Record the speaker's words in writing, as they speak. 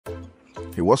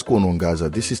Hey, what's going on, guys?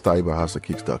 This is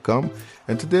TaibaHasakicks.com,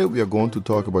 and today we are going to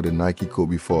talk about the Nike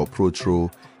Kobe 4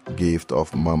 Protro gift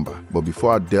of Mamba. But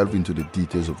before I delve into the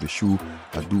details of the shoe,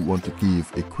 I do want to give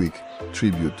a quick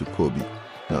tribute to Kobe.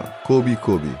 Now, Kobe,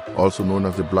 also known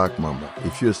as the Black Mamba.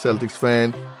 If you're a Celtics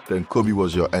fan, then Kobe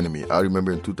was your enemy. I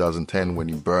remember in 2010 when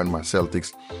he burned my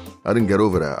Celtics. I didn't get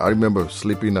over that. I remember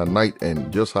sleeping at night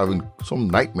and just having some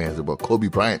nightmares about Kobe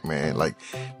Bryant, man. Like,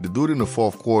 the dude in the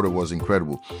fourth quarter was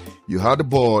incredible. You had the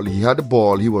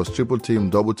ball, he was triple team,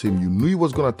 double team. You knew he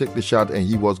was going to take the shot and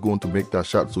he was going to make that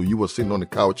shot. So you were sitting on the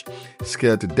couch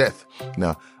scared to death.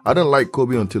 Now, I didn't like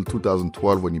Kobe until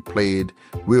 2012 when he played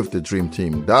with the Dream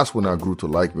Team. That's when I grew to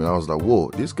like him. And I was like, whoa,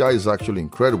 this guy is actually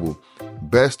incredible.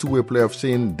 Best two-way player I've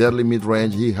seen, deadly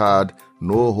mid-range. He had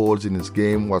no holes in his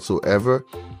game whatsoever.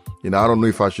 I don't know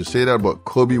if I should say that, but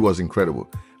Kobe was incredible.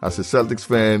 As a Celtics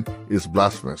fan, it's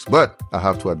blasphemous, but I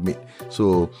have to admit.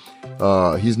 So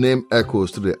his name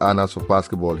echoes to the annals of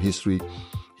basketball history.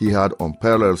 He had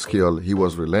unparalleled skill. He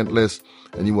was relentless,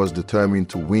 and he was determined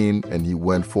to win, and he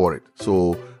went for it.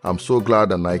 So I'm so glad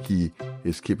that Nike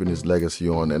is keeping his legacy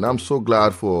on, and I'm so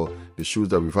glad for the shoes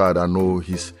that we've had. I know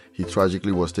he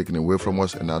tragically was taken away from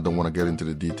us, and I don't want to get into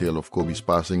the detail of Kobe's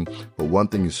passing, but one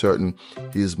thing is certain,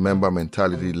 his Mamba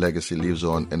mentality legacy lives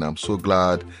on, and I'm so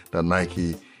glad that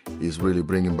Nike is really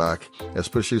bringing back,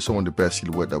 especially some of the best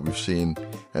silhouette that we've seen,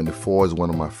 and the 4 is one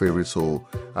of my favorites, so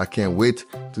I can't wait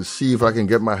to see if I can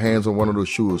get my hands on one of those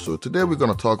shoes. So today we're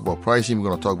going to talk about pricing, we're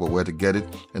going to talk about where to get it,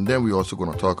 and then we're also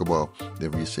going to talk about the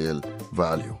resale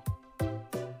value.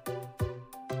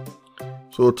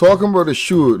 So talking about the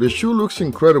shoe looks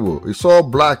incredible. It's all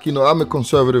black. I'm a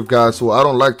conservative guy, so I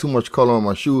don't like too much color on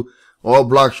my shoe. All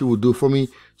black shoe will do for me.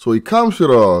 So it comes with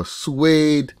a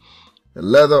suede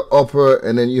leather upper,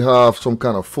 and then you have some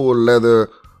kind of full leather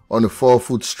on the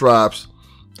 4-foot straps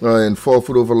and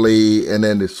 4-foot overlay, and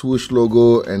then the swoosh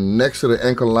logo, and next to the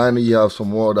ankle liner you have some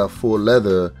more of that full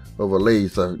leather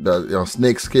overlays, that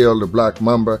snake scale, the Black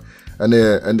Mamba, and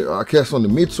I guess on the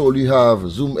midsole you have a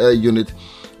zoom air unit,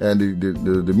 and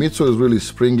the midsole is really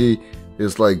springy.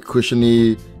 It's like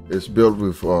cushiony. It's built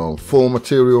with foam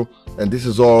material, and this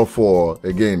is all for,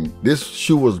 again, this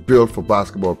shoe was built for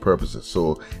basketball purposes.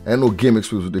 So, and no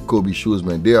gimmicks with the Kobe shoes,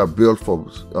 man. They are built for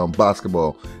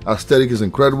basketball. Aesthetic is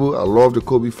incredible. I love the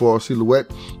Kobe 4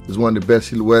 silhouette. It's one of the best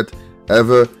silhouette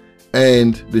ever,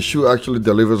 and the shoe actually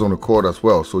delivers on the court as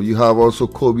well. So you have also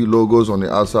Kobe logos on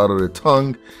the outside of the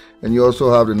tongue, and you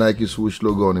also have the Nike swoosh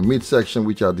logo on the midsection,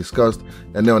 which I discussed.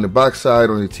 And then on the back side,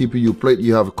 on the TPU plate,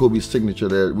 you have a Kobe signature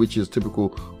there, which is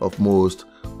typical of most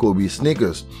Kobe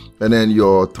sneakers. And then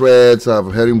your threads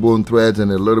have herringbone threads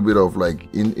and a little bit of like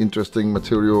interesting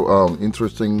material,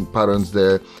 interesting patterns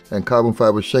there, and carbon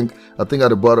fiber shank. I think at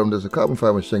the bottom there's a carbon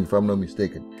fiber shank, if I'm not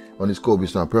mistaken, on this Kobe.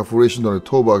 Now perforations on the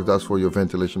toe box, that's for your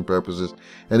ventilation purposes.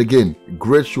 And again,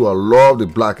 great shoe. I love the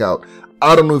blackout.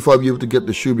 I don't know if I'll be able to get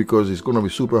the shoe because it's going to be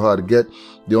super hard to get.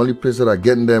 The only place that are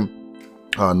getting them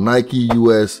are Nike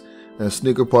US and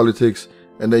Sneaker Politics,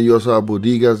 and then you also have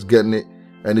Bodegas getting it,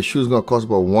 and the shoe is going to cost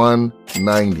about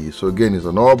 $190. So again, it's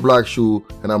an all black shoe,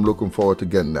 and I'm looking forward to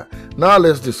getting that. Now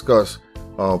let's discuss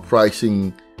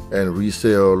pricing and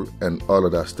resale and all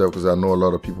of that stuff, because I know a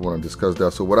lot of people want to discuss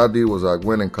that. So what I did was I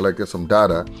went and collected some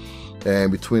data,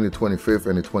 and between the 25th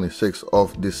and the 26th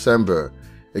of December,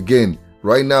 again,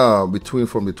 right now,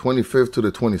 from the 25th to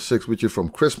the 26th, which is from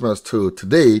Christmas to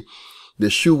today,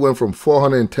 the shoe went from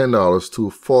 $410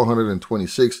 to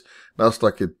 $426. That's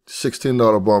like a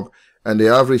 $16 bump. And the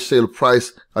average sale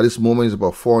price at this moment is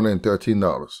about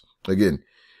 $413. Again,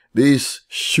 this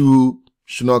shoe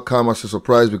should not come as a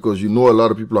surprise because you know a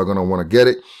lot of people are going to want to get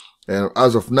it. And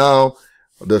as of now,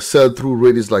 the sell-through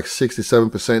rate is like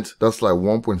 67%. That's like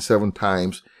 1.7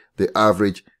 times the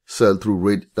average sell-through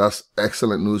rate. That's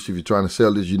excellent news. If you're trying to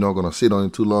sell this, you're not going to sit on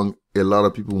it too long. A lot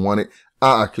of people want it.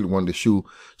 I actually want the shoe.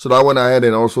 So I went ahead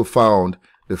and also found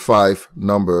the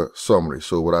 5-number summary.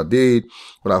 So what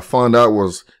I found out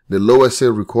was the lowest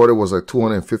sale recorded was like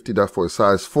 $250. That's for a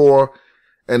size 4.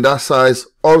 And that size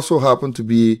also happened to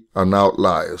be an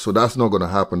outlier. So that's not going to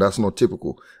happen. That's not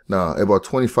typical. Now, about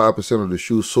 25% of the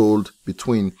shoes sold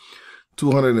between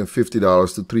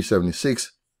 $250 to $376.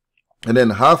 And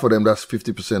then half of them, that's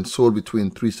 50%, sold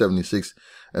between $376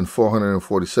 and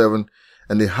 $447.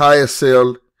 And the highest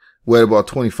sale were about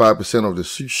 25% of the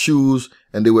shoes,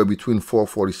 and they were between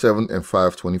 $447 and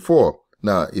 $524.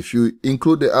 Now, if you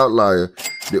include the outlier,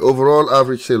 the overall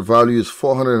average sale value is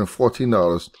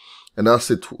 $414, and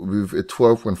that's it with a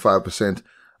 12.5%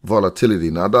 volatility.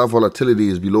 Now, that volatility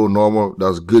is below normal.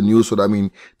 That's good news. So that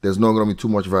means there's not going to be too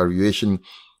much variation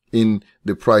in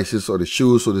the prices of the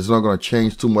shoes, so it's not going to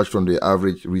change too much from the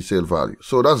average resale value.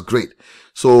 So that's great.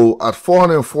 So at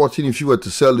 $414, if you were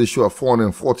to sell this shoe at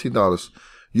 $414,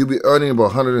 you'll be earning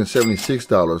about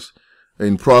 $176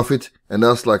 in profit, and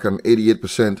that's like an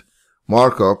 88%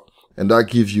 markup, and that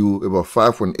gives you about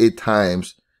 5.8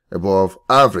 times above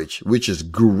average, which is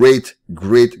great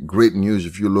news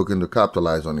if you're looking to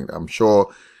capitalize on it. I'm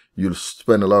sure you'll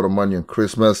spend a lot of money on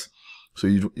Christmas, so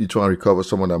you try and recover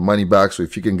some of that money back. So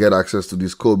if you can get access to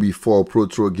this Kobe 4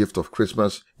 Protro gift of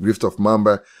Christmas, gift of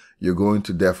Mamba, you're going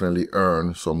to definitely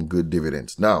earn some good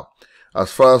dividends. Now,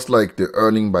 as far as like the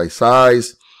earning by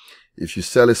size, if you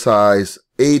sell a size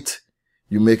 8,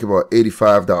 you make about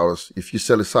 $85. If you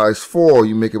sell a size 4,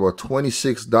 you make about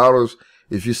 $26.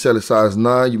 If you sell a size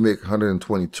 9, you make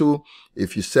 $122.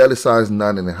 If you sell a size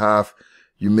 9.5,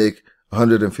 you make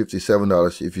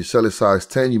 $157. If you sell a size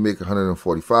 10, you make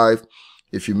 $145.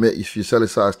 If you sell a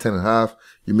size 10.5,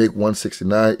 you make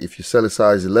 $169. If you sell a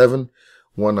size 11,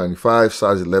 $195.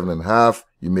 Size 11.5,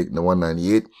 you make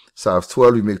 $198. Size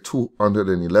 12, you make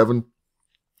 $211.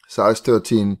 Size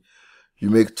 13, you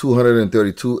make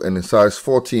 $232, and in size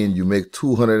 14, you make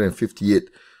 $258.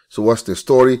 So what's the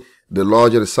story? The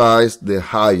larger the size, the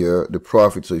higher the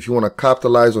profit. So if you want to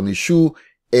capitalize on the shoe,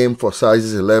 aim for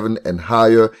sizes 11 and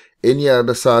higher. Any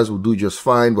other size will do just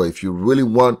fine, but if you really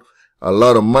want a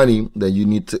lot of money, then you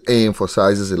need to aim for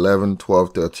sizes 11,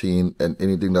 12, 13, and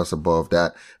anything that's above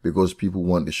that, because people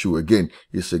want the shoe. Again,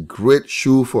 it's a great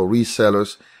shoe for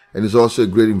resellers, and it's also a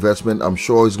great investment. I'm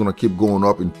sure it's going to keep going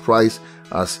up in price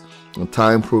as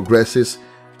time progresses.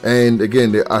 And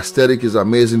again, the aesthetic is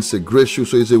amazing. It's a great shoe,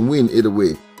 so it's a win either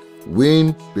way.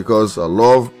 Win because I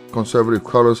love conservative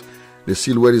colors. The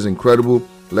silhouette is incredible.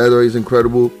 Leather is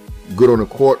incredible. Good on the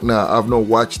court. Now, I've not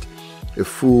watched a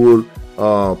full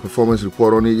performance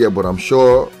report on it yet, but I'm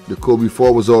sure the Kobe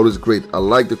 4 was always great. I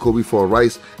like the Kobe 4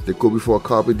 Rice, the Kobe 4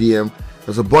 Carpe Diem.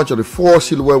 There's a bunch of the 4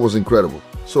 silhouette was incredible.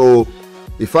 So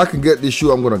if I can get this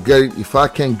shoe, I'm gonna get it. If I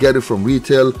can't get it from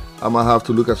retail, I might have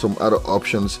to look at some other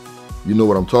options. You know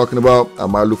what I'm talking about. I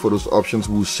might look for those options.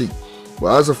 We'll see.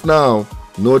 But as of now,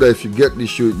 know that if you get this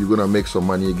shoe, you're gonna make some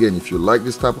money. Again, if you like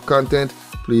this type of content,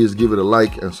 please give it a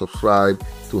like and subscribe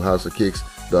to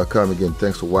houseofkicks.com. Again,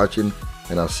 thanks for watching,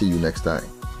 and I'll see you next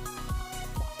time.